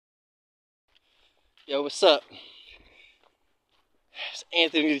Yo, what's up? It's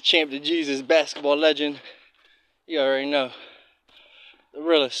Anthony the Champ, the Jesus, basketball legend. You already know. The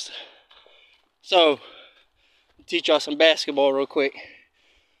realest. So, I'll teach y'all some basketball real quick.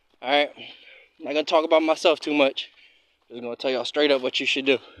 Alright? I'm not going to talk about myself too much. I'm just going to tell y'all straight up what you should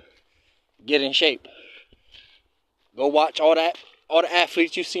do. Get in shape. Go watch all the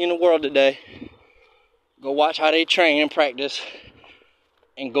athletes you see in the world today. Go watch how they train and practice.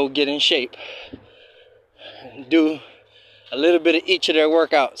 And go get in shape. Do a little bit of each of their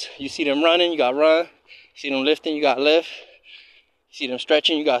workouts. You see them running, you got to run. You see them lifting, you got to lift. You see them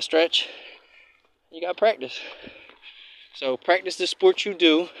stretching, you got to stretch. You got to practice. So practice the sport you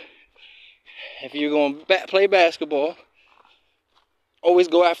do. If you're going to play basketball, always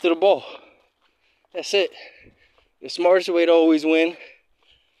go after the ball. That's it. The smartest way to always win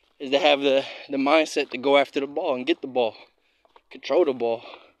is to have the mindset to go after the ball and get the ball. Control the ball.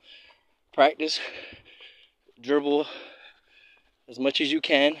 Practice. Dribble as much as you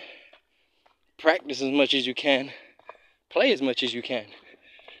can. Practice as much as you can. Play as much as you can.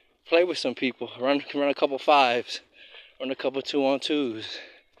 Play with some people. Run a couple fives. Run a couple 2-on-2s.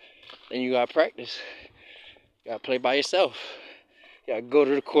 Then you gotta practice. You gotta play by yourself. You gotta go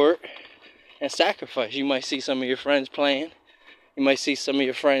to the court and sacrifice. You might see some of your friends playing. You might see some of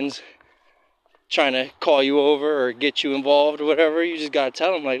your friends trying to call you over or get you involved or whatever. You just gotta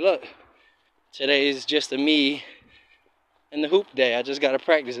tell them, like, look, today is just a me and the hoop day. I just gotta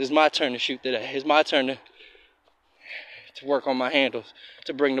practice. It's my turn to shoot today. It's my turn to work on my handles,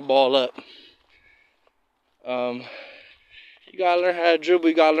 to bring the ball up. You gotta learn how to dribble.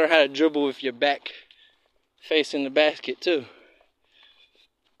 You gotta learn how to dribble with your back facing the basket too.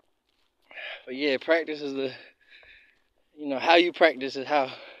 But yeah, practice is how you practice is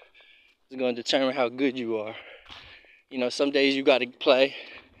how it's gonna determine how good you are. Some days you gotta play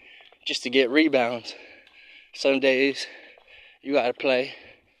just to get rebounds. Some days you gotta play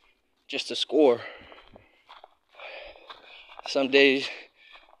just to score. Some days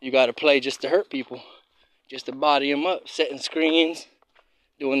you gotta play just to hurt people, just to body them up, setting screens,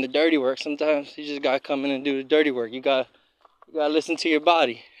 doing the dirty work. Sometimes you just gotta come in and do the dirty work. You gotta listen to your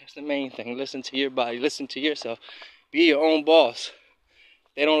body. That's the main thing. Listen to your body. Listen to yourself. Be your own boss.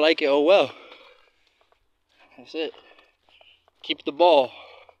 If they don't like it, oh well. That's it. Keep the ball.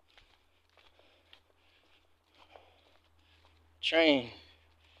 Train.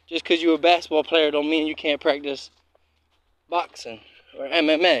 Just because you're a basketball player don't mean you can't practice boxing or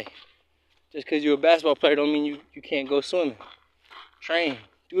MMA. Just because you're a basketball player don't mean you can't go swimming. Train.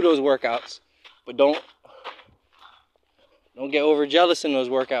 Do those workouts. But don't get overzealous in those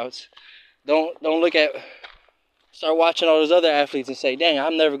workouts. Don't start watching all those other athletes and say, dang,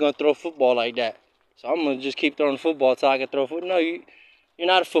 I'm never going to throw football like that. So I'm going to just keep throwing football until I can throw football. No, you're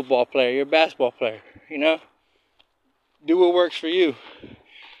not a football player. You're a basketball player, Do what works for you.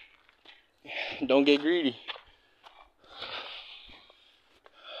 Don't get greedy.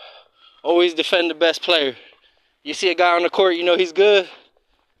 Always defend the best player. You see a guy on the court, he's good.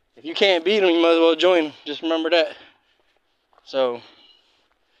 If you can't beat him, you might as well join him. Just remember that. So,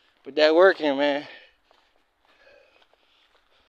 put that work in, man.